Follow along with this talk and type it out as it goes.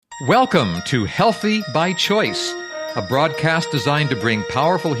Welcome to Healthy by Choice, a broadcast designed to bring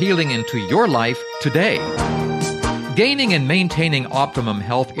powerful healing into your life today. Gaining and maintaining optimum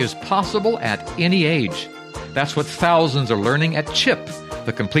health is possible at any age. That's what thousands are learning at CHIP,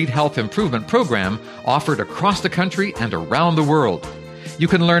 the Complete Health Improvement Program offered across the country and around the world. You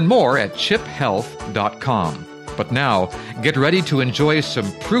can learn more at chiphealth.com. But now, get ready to enjoy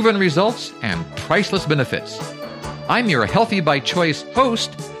some proven results and priceless benefits. I'm your Healthy by Choice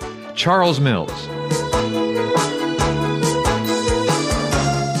host, Charles Mills.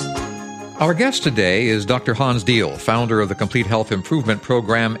 Our guest today is Dr. Hans Diehl, founder of the Complete Health Improvement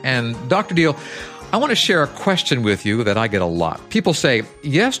Program. And Dr. Diehl, I want to share a question with you that I get a lot. People say,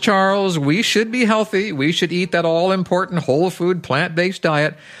 yes, Charles, we should be healthy. We should eat that all-important whole food, plant-based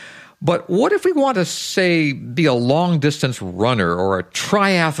diet. But what if we want to, say, be a long-distance runner or a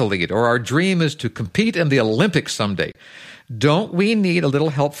triathlete, or our dream is to compete in the Olympics someday? Don't we need a little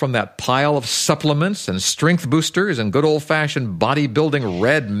help from that pile of supplements and strength boosters and good old-fashioned bodybuilding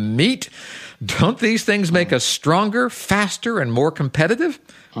red meat? Don't these things make us stronger, faster, and more competitive?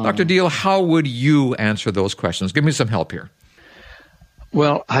 Dr. Diehl, how would you answer those questions? Give me some help here.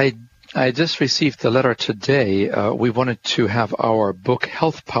 Well, I just received a letter today. We wanted to have our book,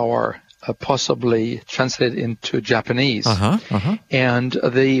 Health Power, possibly translated into Japanese. And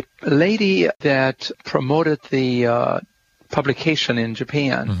the lady that promoted the publication in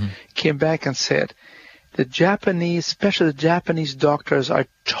Japan came back and said, the Japanese, especially the Japanese doctors, are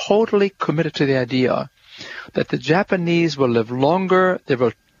totally committed to the idea that the Japanese will live longer, they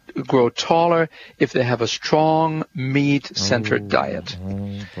will grow taller if they have a strong meat-centered diet.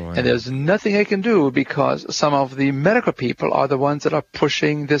 And there's nothing I can do because some of the medical people are the ones that are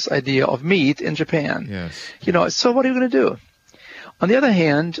pushing this idea of meat in Japan. So what are you going to do? On the other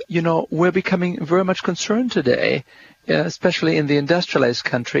hand, we're becoming very much concerned today, especially in the industrialized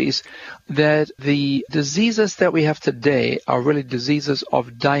countries, that the diseases that we have today are really diseases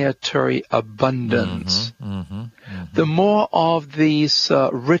of dietary abundance. The more of these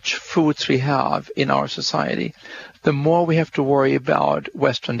rich foods we have in our society, the more we have to worry about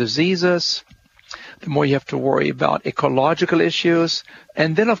Western diseases, the more you have to worry about ecological issues.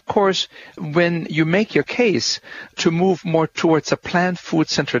 And then, of course, when you make your case to move more towards a plant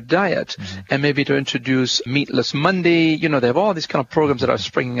food-centered diet and maybe to introduce Meatless Monday, they have all these kind of programs that are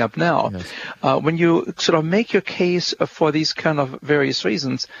springing up now. When you sort of make your case for these kind of various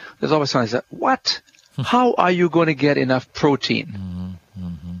reasons, there's always someone that says, what? How are you going to get enough protein?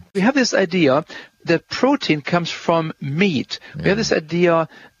 We have this idea that protein comes from meat. We have this idea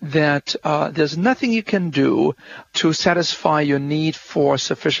that there's nothing you can do to satisfy your need for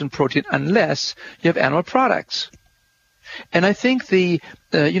sufficient protein unless you have animal products. And I think to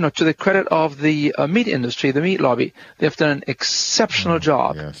the credit of the meat industry, the meat lobby, they've done an exceptional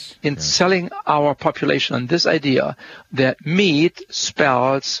job in selling our population on this idea that meat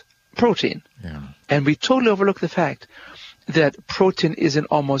spells protein. And we totally overlook the fact that protein is in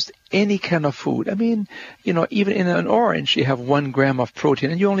almost any kind of food. I mean, even in an orange, you have 1 gram of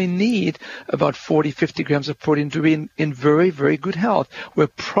protein, and you only need about 40, 50 grams of protein to be in very, very good health. We're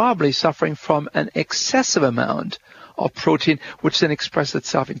probably suffering from an excessive amount of protein, which then expresses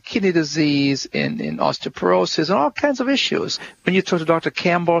itself in kidney disease, in osteoporosis, and all kinds of issues. When you talk to Dr.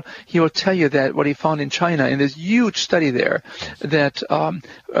 Campbell, he will tell you that what he found in China, in this huge study there, that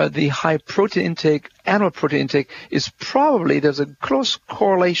the high protein intake, animal protein intake, is probably, there's a close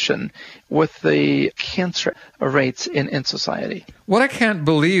correlation with the cancer rates in society. What I can't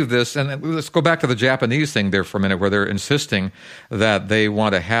believe this, and let's go back to the Japanese thing there for a minute, where they're insisting that they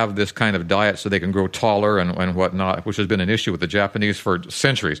want to have this kind of diet so they can grow taller and whatnot, which has been an issue with the Japanese for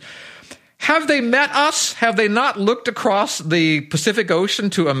centuries. Have they met us? Have they not looked across the Pacific Ocean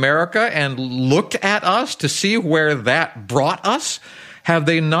to America and looked at us to see where that brought us? Have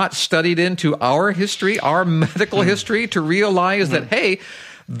they not studied into our history, our medical history, to realize that, hey,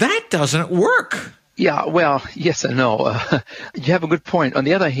 that doesn't work? Yeah, well, yes and no. You have a good point. On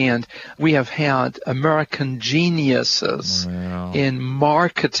the other hand, we have had American geniuses in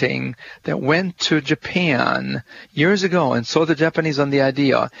marketing that went to Japan years ago and sold the Japanese on the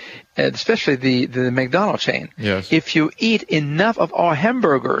idea, especially the McDonald's chain. If you eat enough of our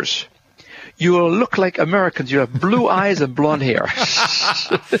hamburgers, you'll look like Americans. You have blue eyes and blonde hair.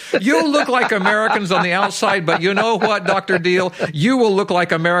 You'll look like Americans on the outside, but you know what, Dr. Deal? You will look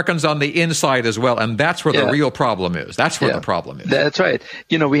like Americans on the inside as well, and that's where the real problem is. That's where the problem is. That's right.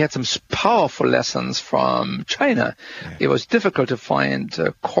 We had some powerful lessons from China. Yeah. It was difficult to find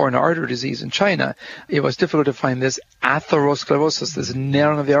coronary artery disease in China. It was difficult to find this atherosclerosis, this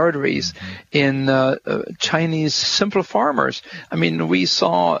narrowing of the arteries in Chinese simple farmers. I mean, we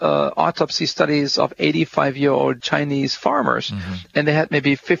saw autopsy studies of 85-year-old Chinese farmers, and they had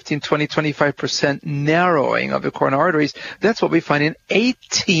maybe 15, 20, 25% narrowing of the coronary arteries. That's what we find in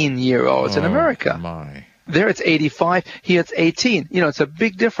 18-year-olds in America. My. There it's 85, here it's 18. It's a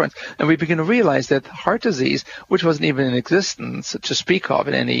big difference. And we begin to realize that heart disease, which wasn't even in existence to speak of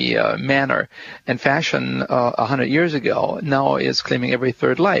in any manner and fashion 100 years ago, now is claiming every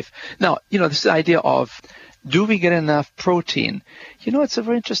third life. Now, this idea of, do we get enough protein? It's a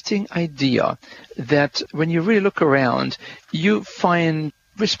very interesting idea that when you really look around, you find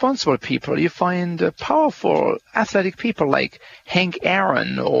responsible people. You find powerful, athletic people like Hank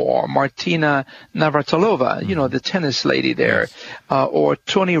Aaron or Martina Navratilova, the tennis lady there, or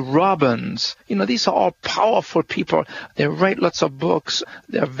Tony Robbins. These are all powerful people. They write lots of books.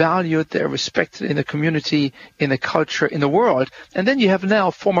 They're valued. They're respected in the community, in the culture, in the world. And then you have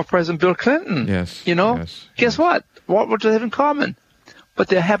now former President Bill Clinton. Yes. Guess what? What do they have in common? What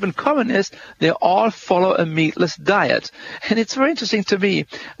they have in common is they all follow a meatless diet. And it's very interesting to me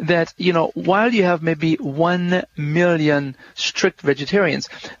that, while you have maybe 1 million strict vegetarians,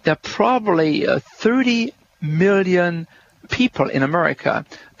 there are probably 30 million people in America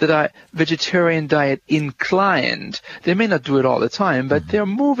that are vegetarian diet inclined. They may not do it all the time, but they're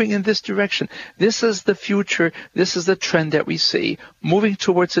moving in this direction. This is the future. This is the trend that we see, moving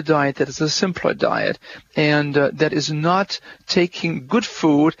towards a diet that is a simpler diet and that is not taking good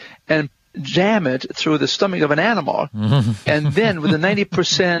food and jam it through the stomach of an animal, and then with a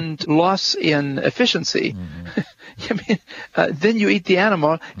 90% loss in efficiency, then you eat the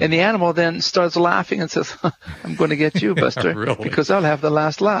animal, and the animal then starts laughing and says, I'm going to get you, Buster, really? Because I'll have the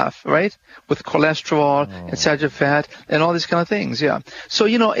last laugh, right? With cholesterol and saturated fat and all these kind of things, So,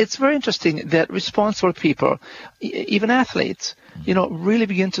 it's very interesting that responsible people, even athletes, really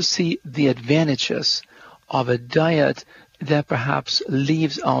begin to see the advantages of a diet that perhaps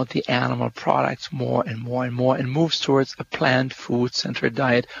leaves out the animal products more and more and more and moves towards a plant food-centered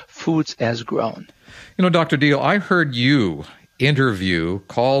diet, foods as grown. Dr. Deal, I heard you interview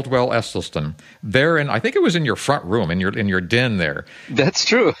Caldwell Esselstyn there, and I think it was in your front room, in your den there. That's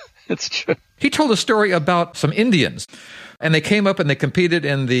true. It's true. He told a story about some Indians, and they came up and they competed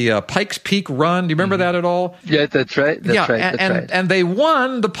in the Pikes Peak Run. Do you remember that at all? Yeah, that's right. That's right. And they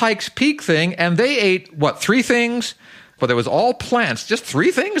won the Pikes Peak thing, and they ate, 3 things? But it was all plants, just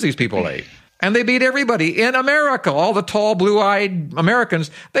 3 things these people ate. And they beat everybody in America. All the tall, blue-eyed Americans,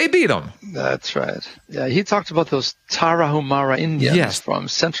 they beat them. That's right. Yeah, he talked about those Tarahumara Indians from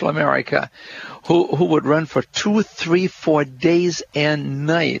Central America who would run for 2, 3, 4 days and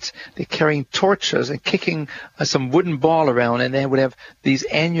nights. They're carrying torches and kicking some wooden ball around, and they would have these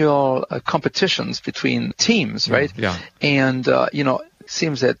annual competitions between teams, right? Yeah. And, it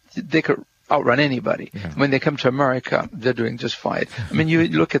seems that they could outrun anybody. Yeah. When they come to America, they're doing just fine. I mean, you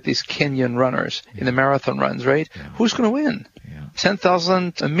look at these Kenyan runners in the marathon runs, right? Yeah. Who's going to win?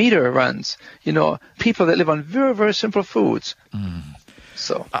 10,000-meter runs. People that live on very, very simple foods.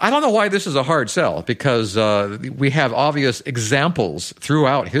 So I don't know why this is a hard sell, because we have obvious examples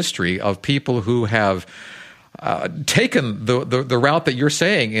throughout history of people who have taken the route that you're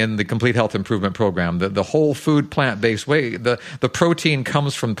saying in the Complete Health Improvement Program, the whole food plant-based way. The protein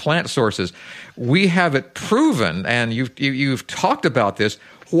comes from plant sources. We have it proven, and you've talked about this.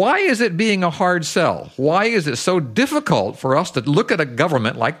 Why is it being a hard sell? Why is it so difficult for us to look at a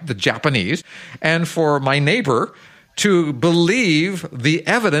government like the Japanese and for my neighbor to believe the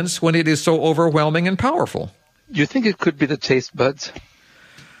evidence when it is so overwhelming and powerful? You think it could be the taste buds?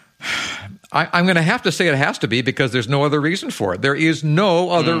 I'm going to have to say it has to be, because there's no other reason for it. There is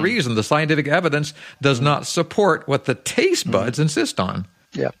no other reason. The scientific evidence does not support what the taste buds insist on.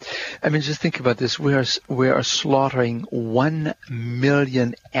 Yeah. I mean, just think about this. We are slaughtering 1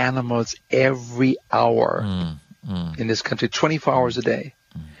 million animals every hour in this country, 24 hours a day.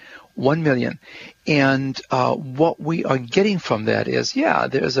 1 million. And what we are getting from that is,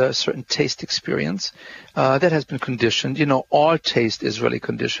 there's a certain taste experience that has been conditioned. All taste is really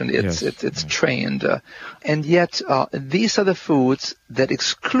conditioned. It's trained. And yet these are the foods that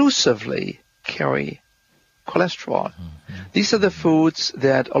exclusively carry cholesterol. These are the foods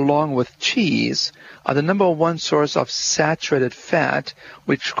that, along with cheese, are the number one source of saturated fat,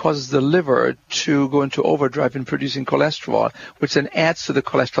 which causes the liver to go into overdrive in producing cholesterol, which then adds to the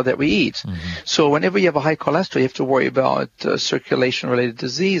cholesterol that we eat. So whenever you have a high cholesterol, you have to worry about circulation-related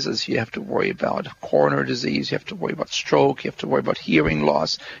diseases. You have to worry about coronary disease. You have to worry about stroke. You have to worry about hearing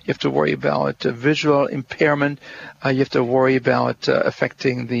loss. You have to worry about visual impairment. You have to worry about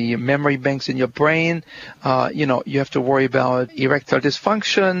affecting the memory banks in your brain. You have to worry about erectile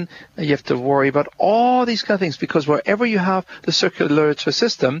dysfunction. You have to worry about all these kind of things, because wherever you have the circulatory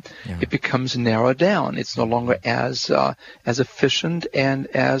system, it becomes narrowed down. It's no longer as efficient and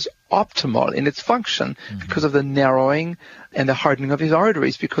as optimal in its function because of the narrowing and the hardening of these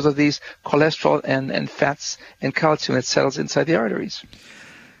arteries, because of these cholesterol and fats and calcium that settles inside the arteries.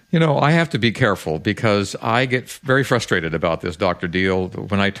 I have to be careful because I get very frustrated about this, Dr. Deal,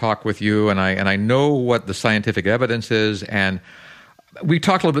 when I talk with you, and I know what the scientific evidence is, and we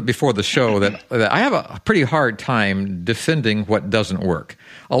talked a little bit before the show that I have a pretty hard time defending what doesn't work.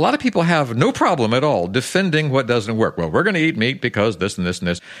 A lot of people have no problem at all defending what doesn't work. Well, we're going to eat meat because this and this and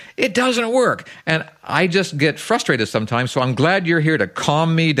this. It doesn't work. And I just get frustrated sometimes. So I'm glad you're here to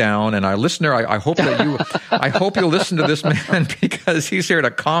calm me down. And our listener, I hope that I hope you'll listen to this man, because he's here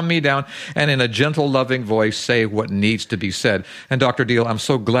to calm me down and in a gentle, loving voice say what needs to be said. And Dr. Deal, I'm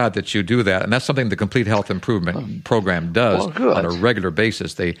so glad that you do that. And that's something the Complete Health Improvement Program does on a regular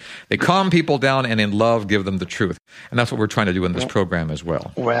basis. They calm people down and in love give them the truth. And that's what we're trying to do in this program as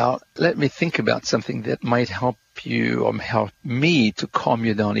well. Well, let me think about something that might help you or help me to calm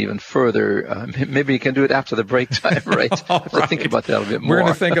you down even further. Maybe you can do it after the break time, right? Right. Think about that a bit more. We're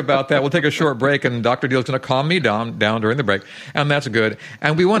going to think about that. We'll take a short break, and Dr. Deal's going to calm me down during the break, and that's good.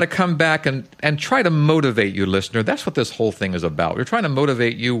 And we want to come back and try to motivate you, listener. That's what this whole thing is about. We're trying to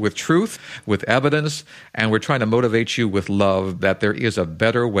motivate you with truth, with evidence, and we're trying to motivate you with love, that there is a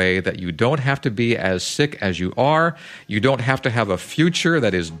better way, that you don't have to be as sick as you are. You don't have to have a future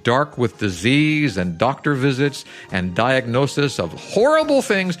that is dark with disease and doctor visits and diagnosis of horrible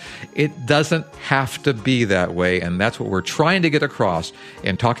things. It doesn't have to be that way, and that's what we're trying to get across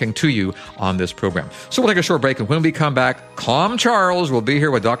in talking to you on this program. So we'll take a short break, and when we come back, Calm Charles will be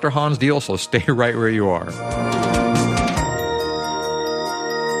here with Dr. Hans Deal, so stay right where you are.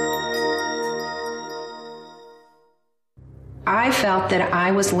 I felt that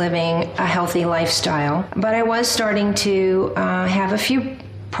I was living a healthy lifestyle, but I was starting to have a few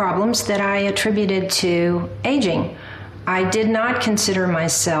problems that I attributed to aging. I did not consider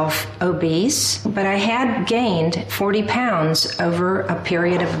myself obese, but I had gained 40 pounds over a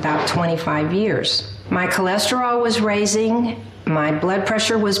period of about 25 years. My cholesterol was raising. My blood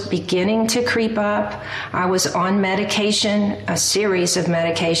pressure was beginning to creep up. I was on medication, a series of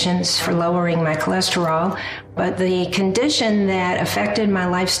medications for lowering my cholesterol. But the condition that affected my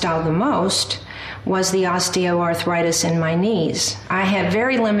lifestyle the most was the osteoarthritis in my knees. I had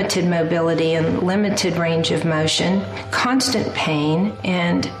very limited mobility and limited range of motion, constant pain,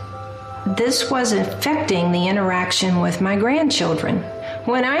 and this was affecting the interaction with my grandchildren.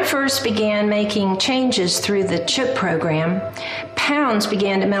 When I first began making changes through the CHIP program, pounds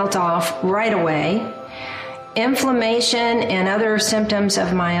began to melt off right away. Inflammation and other symptoms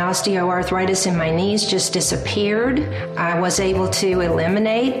of my osteoarthritis in my knees just disappeared. I was able to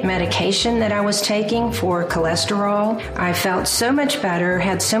eliminate medication that I was taking for cholesterol. I felt so much better,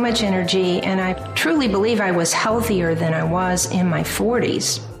 had so much energy, and I truly believe I was healthier than I was in my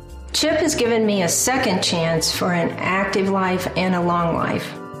 40s. CHIP has given me a second chance for an active life and a long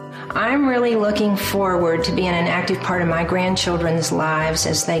life. I'm really looking forward to being an active part of my grandchildren's lives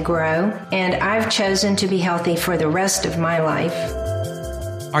as they grow, and I've chosen to be healthy for the rest of my life.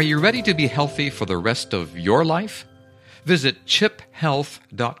 Are you ready to be healthy for the rest of your life? Visit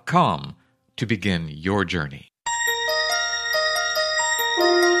chiphealth.com to begin your journey.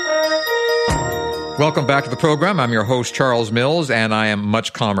 Welcome back to the program. I'm your host, Charles Mills, and I am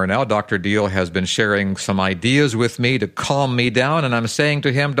much calmer now. Dr. Deal has been sharing some ideas with me to calm me down, and I'm saying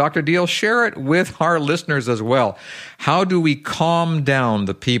to him, Dr. Deal, share it with our listeners as well. How do we calm down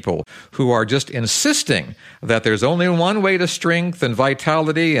the people who are just insisting that there's only one way to strength and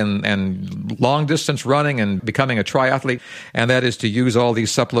vitality and long-distance running and becoming a triathlete, and that is to use all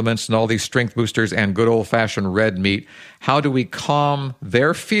these supplements and all these strength boosters and good old-fashioned red meat? How do we calm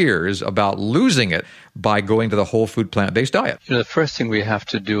their fears about losing it by going to the whole food plant-based diet? The first thing we have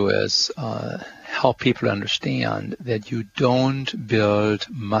to do is help people understand that you don't build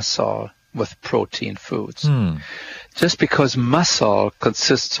muscle with protein foods. Just because muscle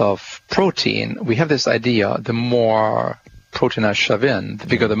consists of protein, we have this idea, the more protein I shove in, the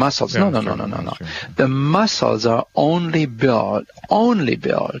bigger the muscles. No. Sure. The muscles are only built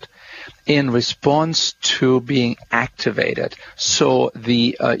in response to being activated. So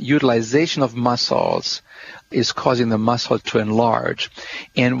the utilization of muscles is causing the muscle to enlarge.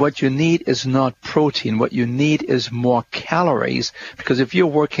 And what you need is not protein. What you need is more calories, because if you're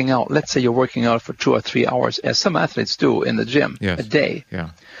working out, let's say you're working out for 2 or 3 hours, as some athletes do in the gym a day,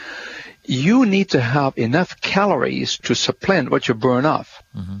 you need to have enough calories to supplant what you burn off,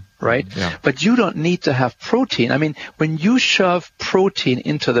 right? Yeah. But you don't need to have protein. I mean, when you shove protein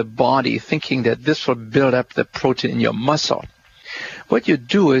into the body thinking that this will build up the protein in your muscle, what you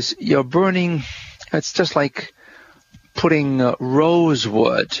do is you're burning. It's just like putting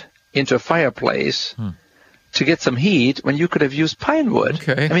rosewood into a fireplace to get some heat when you could have used pine wood.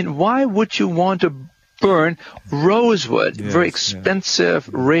 Okay. I mean, why would you want to burn rosewood, very expensive,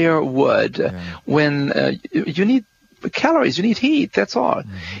 rare wood, when you need calories, you need heat, that's all.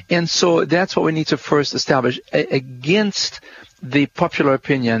 And so that's what we need to first establish against the popular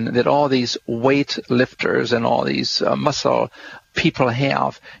opinion that all these weight lifters and all these muscle people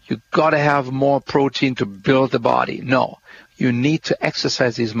have. You got to have more protein to build the body. No, you need to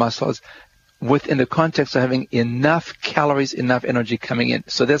exercise these muscles within the context of having enough calories, enough energy coming in.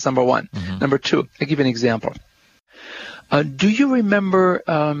 So that's number one. Number two, I'll give you an example. Do you remember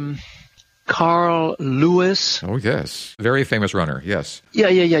Carl Lewis? Oh, yes. Very famous runner, yes. Yeah.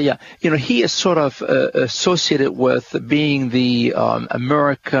 You know, he is sort of associated with being the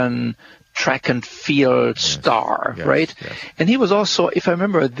American track and field star, right? Yes. And he was also, if I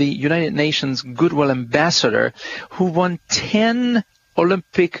remember, the United Nations Goodwill Ambassador who won 10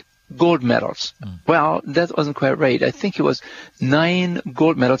 Olympic gold medals. Well, that wasn't quite right. I think it was 9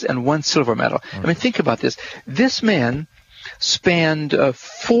 gold medals and 1 silver medal. Okay. I mean, think about this. This man spanned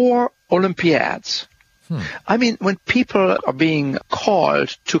 4 Olympiads. I mean, when people are being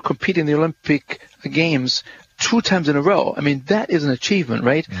called to compete in the Olympic Games 2 times in a row, I mean, that is an achievement,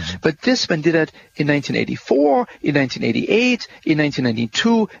 right? But this man did it in 1984, in 1988, in 1992,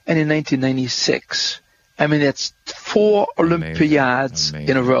 and in 1996. I mean, that's 4 Olympiads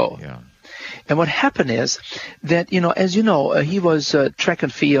in a row. Yeah. And what happened is that, you know, as you know, he was track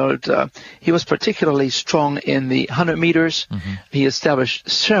and field. He was particularly strong in the 100 meters. He established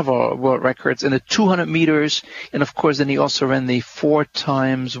several world records in the 200 meters. And, of course, then he also ran the 4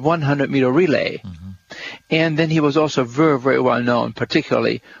 times 100-meter relay. And then he was also very, very well known,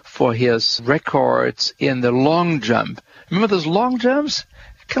 particularly for his records in the long jump. Remember those long jumps?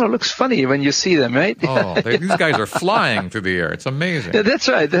 Kind of looks funny when you see them, right? Oh, these guys are flying through the air. It's amazing. Yeah,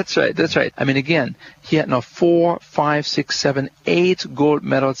 that's right. I mean, again, he had now 4, 5, 6, 7, 8 gold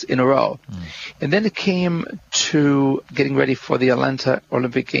medals in a row. And then it came to getting ready for the Atlanta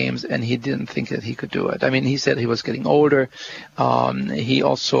Olympic Games, and he didn't think that he could do it. I mean, he said he was getting older. He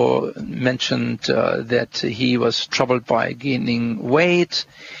also mentioned that he was troubled by gaining weight.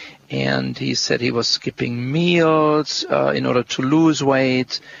 And he said he was skipping meals in order to lose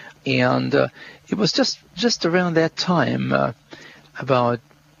weight. And it was just around that time, about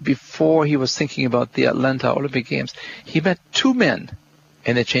before he was thinking about the Atlanta Olympic Games, he met 2 men,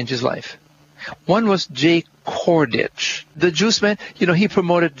 and they changed his life. One was Jay Kordich, the juice man. You know, he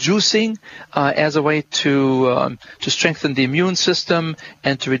promoted juicing as a way to strengthen the immune system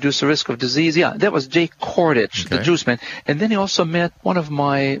and to reduce the risk of disease. Yeah, that was Jay Kordich, the juice man. And then he also met one of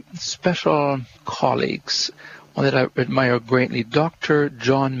my special colleagues, one that I admire greatly, Dr.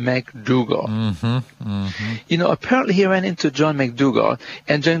 John McDougall. You know, apparently he ran into John McDougall,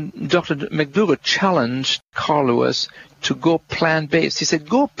 and Dr. McDougall challenged Carl Lewis to go plant-based. He said,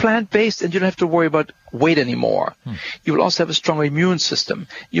 go plant-based and you don't have to worry about weight anymore. You will also have a stronger immune system.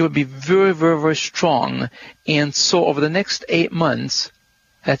 You will be very, very, very strong. And so over the next 8 months,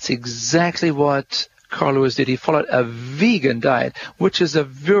 that's exactly what Carl Lewis did. He followed a vegan diet, which is a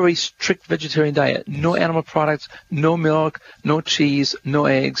very strict vegetarian diet. No animal products, no milk, no cheese, no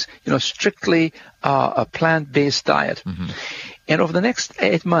eggs, you know, strictly a plant-based diet. And over the next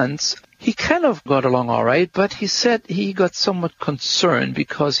 8 months, he kind of got along all right, but he said he got somewhat concerned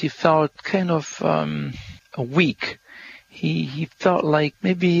because he felt kind of weak. He felt like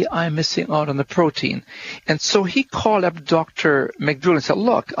maybe I'm missing out on the protein. And so he called up Dr. McDougall and said,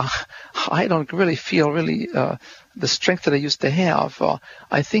 look, I don't really feel the strength that I used to have.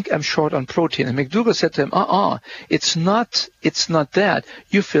 I think I'm short on protein. And McDougall said to him, it's not that.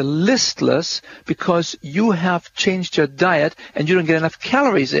 You feel listless because you have changed your diet and you don't get enough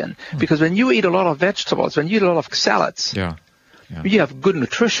calories in. Because when you eat a lot of vegetables, when you eat a lot of salads, you have good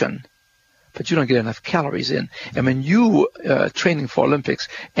nutrition. but you don't get enough calories in. And when you training for Olympics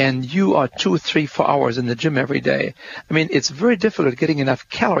and you are 2, 3, 4 hours in the gym every day, I mean, it's very difficult getting enough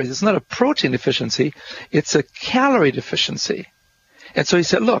calories. It's not a protein deficiency. It's a calorie deficiency. And so he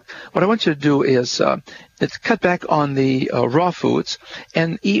said, look, what I want you to do is cut back on the raw foods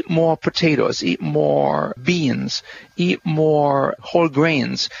and eat more potatoes, eat more beans, eat more whole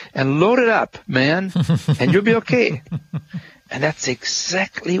grains, and load it up, man, and you'll be okay. And that's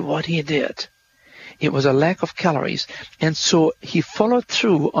exactly what he did. It was a lack of calories. And so he followed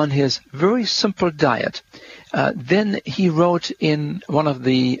through on his very simple diet. Then he wrote in one of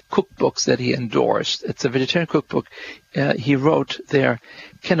the cookbooks that he endorsed, it's a vegetarian cookbook, he wrote there,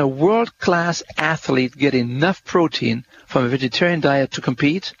 can a world-class athlete get enough protein from a vegetarian diet to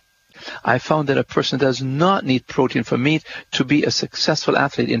compete? I found that a person does not need protein from meat to be a successful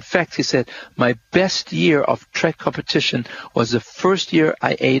athlete. In fact, he said, my best year of track competition was the first year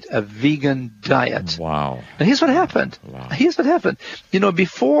I ate a vegan diet. Wow. And here's what happened. Wow. Here's what happened.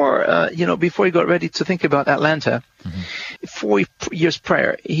 Before he got ready to think about Atlanta, 4 years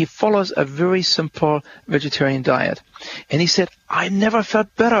prior, he follows a very simple vegetarian diet. And he said, I never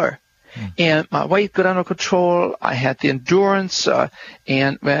felt better. And my weight got under control. I had the endurance.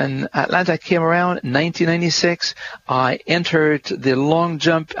 And when Atlanta came around in 1996, I entered the long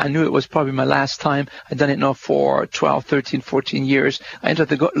jump. I knew it was probably my last time. I'd done it now for 12, 13, 14 years. I entered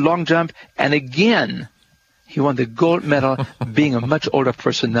the long jump, and again, he won the gold medal being a much older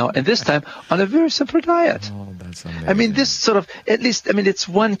person now, and this time on a very simple diet. Oh, that's amazing. I mean, this sort of, at least, I mean, it's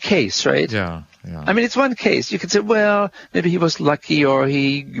one case, right? Yeah. I mean, it's one case. You could say, well, maybe he was lucky or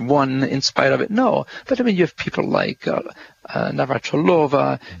he won in spite of it. No. But, I mean, you have people like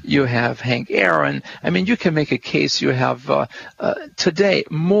Navratilova, you have Hank Aaron. I mean, you can make a case. You have, today,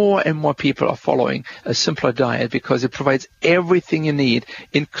 more and more people are following a simpler diet because it provides everything you need,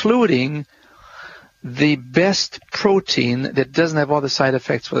 including the best protein that doesn't have all the side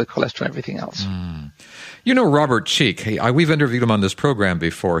effects for the cholesterol and everything else. You know Robert Cheek. We've interviewed him on this program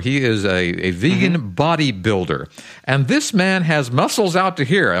before. He is a vegan bodybuilder. And this man has muscles out to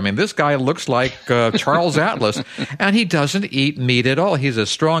here. I mean, this guy looks like Charles Atlas. And he doesn't eat meat at all. He's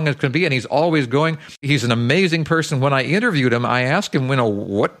as strong as can be, and he's always going. He's an amazing person. When I interviewed him, I asked him,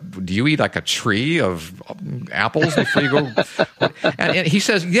 what do you eat, like a tree of apples before you go? And he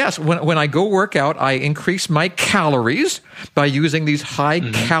says, yes, when I go work out, I increase my calories by using these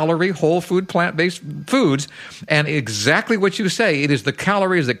high-calorie, whole food, plant-based foods. And exactly what you say, it is the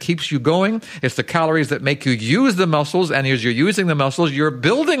calories that keeps you going. It's the calories that make you use the muscles. And as you're using the muscles, you're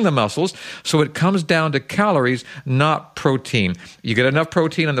building the muscles. So it comes down to calories, not protein. You get enough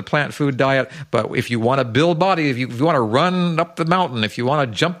protein in the plant food diet. But if you want to build body, if you want to run up the mountain, if you want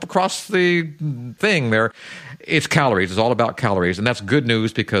to jump across the thing there, it's calories. It's all about calories. And that's good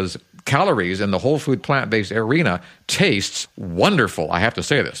news because calories in the whole food plant-based arena tastes wonderful. I have to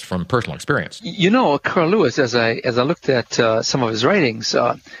say this from personal experience. You know, Carl Lewis, as I looked at some of his writings,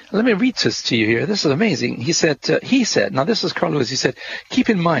 let me read this to you here. This is amazing. He said, now this is Carl Lewis, he said, keep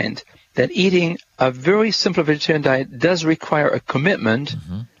in mind that eating a very simple vegetarian diet does require a commitment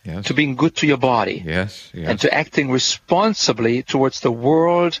to being good to your body and to acting responsibly towards the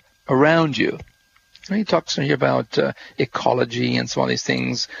world around you. He talks here about ecology and some of these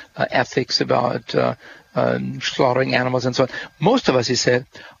things, ethics about slaughtering animals and so on. Most of us, he said,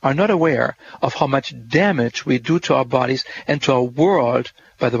 are not aware of how much damage we do to our bodies and to our world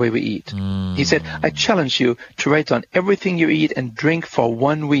by the way we eat. He said, I challenge you to write down everything you eat and drink for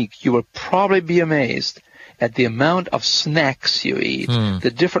 1 week. You will probably be amazed at the amount of snacks you eat,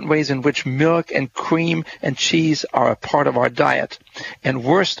 the different ways in which milk and cream and cheese are a part of our diet, and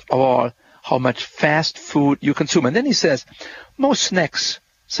worst of all, how much fast food you consume. And then he says, most snacks,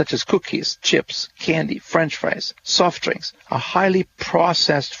 such as cookies, chips, candy, French fries, soft drinks, are highly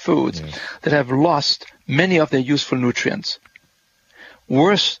processed foods that have lost many of their useful nutrients.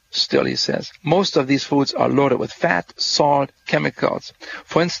 Worse still, he says, most of these foods are loaded with fat, salt, chemicals.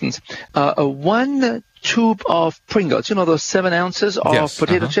 For instance, one tube of Pringles, you know, those 7 ounces of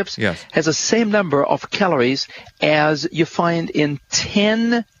potato chips, has the same number of calories as you find in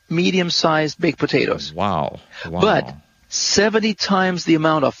 10 medium-sized baked potatoes. Wow. But 70 times the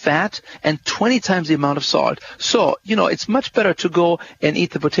amount of fat and 20 times the amount of salt. So, you know, it's much better to go and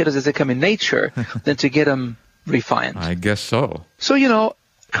eat the potatoes as they come in nature than to get them refined. I guess so. So, you know,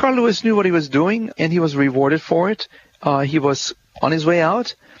 Carl Lewis knew what he was doing, and he was rewarded for it. He was on his way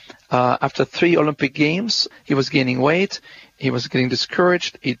out. After 3 Olympic Games, he was gaining weight. He was getting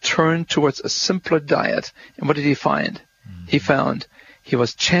discouraged. He turned towards a simpler diet. And what did he find? He found he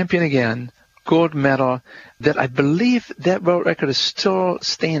was champion again gold medal that I believe that world record is still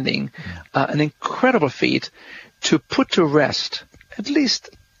standing. An incredible feat to put to rest, at least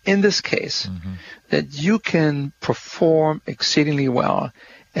in this case, that you can perform exceedingly well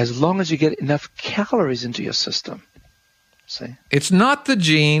as long as you get enough calories into your system. See? It's not the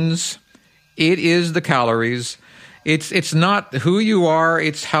genes. It is the calories. It's not who you are,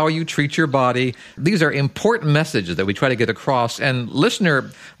 it's how you treat your body. These are important messages that we try to get across. And listener,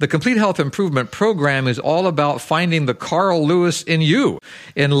 the Complete Health Improvement Program is all about finding the Carl Lewis in you,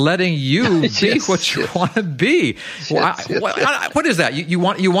 in letting you be what you want to be. What is that? You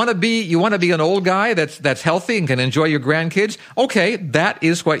want to be an old guy that's healthy and can enjoy your grandkids? Okay, that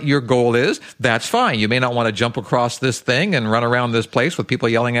is what your goal is. That's fine. You may not want to jump across this thing and run around this place with people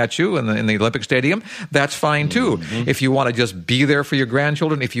yelling at you in the Olympic Stadium. That's fine too. If you want to just be there for your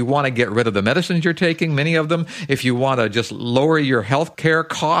grandchildren, if you want to get rid of the medicines you're taking, many of them, if you want to just lower your health care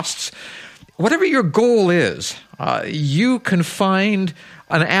costs, whatever your goal is, you can find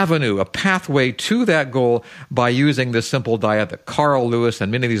an avenue, a pathway to that goal by using this simple diet that Carl Lewis and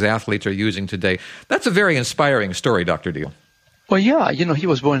many of these athletes are using today. That's a very inspiring story, Dr. Deal. Well, yeah, he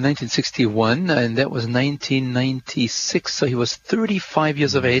was born in 1961, and that was 1996, so he was 35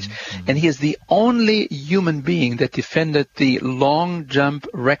 years of age, and he is the only human being that defended the long jump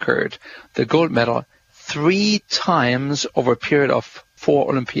record, the gold medal, 3 times over a period of 4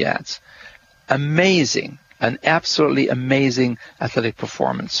 Olympiads. Amazing, an absolutely amazing athletic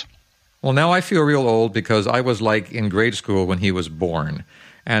performance. Well, now I feel real old because I was like in grade school when he was born.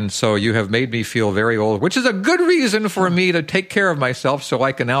 And so you have made me feel very old, which is a good reason for me to take care of myself so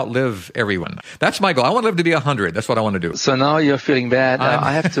I can outlive everyone. That's my goal. I want to live to be 100. That's what I want to do. So now you're feeling bad.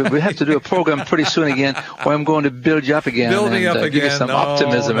 We have to do a program pretty soon again where I'm going to build you up again. Build me up again. Give you some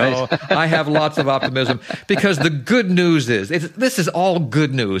optimism. No. Right? I have lots of optimism because the good news is, this is all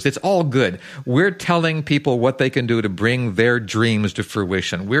good news. It's all good. We're telling people what they can do to bring their dreams to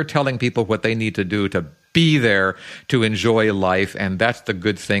fruition. We're telling people what they need to do to be there to enjoy life, and that's the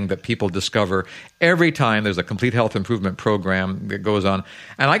good thing that people discover every time there's a Complete Health Improvement Program that goes on.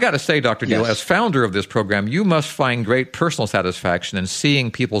 And I got to say, Dr. Deal, as founder of this program, you must find great personal satisfaction in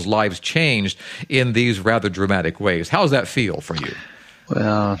seeing people's lives changed in these rather dramatic ways. How does that feel for you?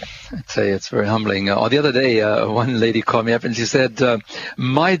 Well, I'd say it's very humbling. The other day, one lady called me up and she said,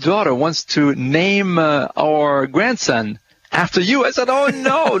 my daughter wants to name our grandson after you. I said, oh,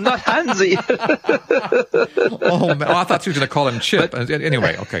 no, not Hansi. Oh, man. I thought she was going to call him Chip. But,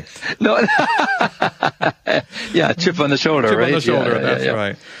 anyway, okay. No. Yeah, chip on the shoulder, chip right? Chip on the shoulder, that's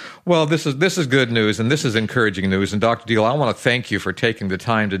right. Well, this is good news, and this is encouraging news. And Dr. Deal, I want to thank you for taking the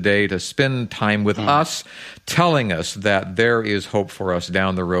time today to spend time with us, telling us that there is hope for us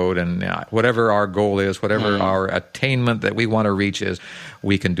down the road, and whatever our goal is, whatever our attainment that we want to reach is,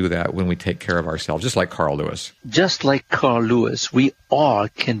 we can do that when we take care of ourselves, just like Carl Lewis. Just like Carl Lewis, we all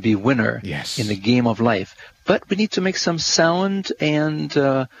can be winner in the game of life. But we need to make some sound and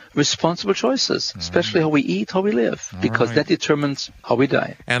responsible choices, especially how we eat, how we live, because that determines how we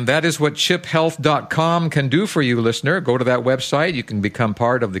die. And that is what chiphealth.com can do for you, listener. Go to that website. You can become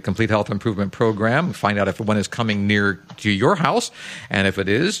part of the Complete Health Improvement Program. Find out if one is coming near to your house. And if it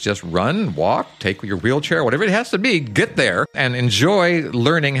is, just run, walk, take your wheelchair, whatever it has to be, get there and enjoy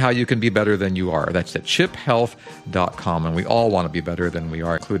learning how you can be better than you are. That's at chiphealth.com. And we all want to be better than we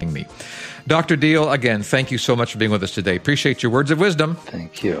are, including me. Dr. Deal, again, thank you so much for being with us today. Appreciate your words of wisdom.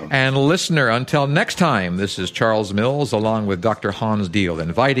 Thank you. And listener, until next time, this is Charles Mills along with Dr. Hans Deal,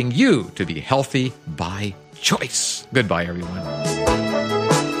 inviting you to be healthy by choice. Goodbye, everyone.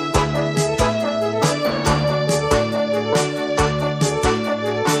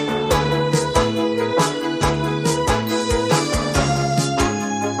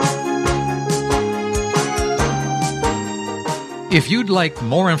 If you'd like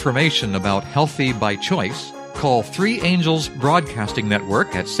more information about Healthy by Choice, call 3 Angels Broadcasting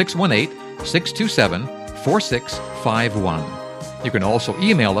Network at 618-627-4651. You can also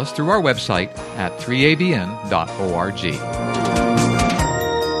email us through our website at 3abn.org.